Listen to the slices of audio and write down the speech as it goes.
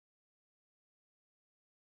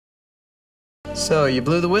So, you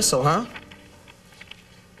blew the whistle, huh?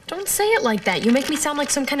 Don't say it like that. You make me sound like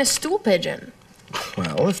some kind of stool pigeon.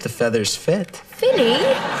 Well, if the feathers fit. Vinnie?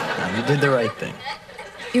 Well, you did the right thing.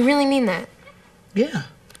 You really mean that? Yeah.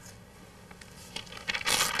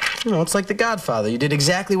 You know, it's like The Godfather. You did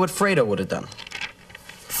exactly what Fredo would have done.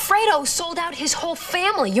 Fredo sold out his whole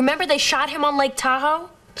family. You remember they shot him on Lake Tahoe?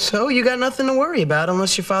 So, you got nothing to worry about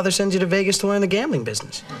unless your father sends you to Vegas to learn the gambling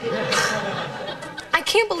business. I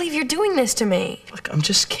can't believe you're doing this to me. Look, I'm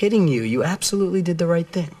just kidding you. You absolutely did the right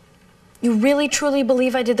thing. You really, truly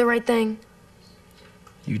believe I did the right thing?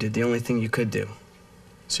 You did the only thing you could do.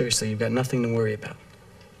 Seriously, you've got nothing to worry about.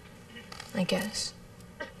 I guess.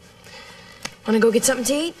 Wanna go get something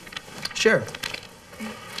to eat? Sure.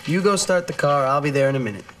 You go start the car. I'll be there in a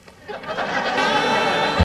minute.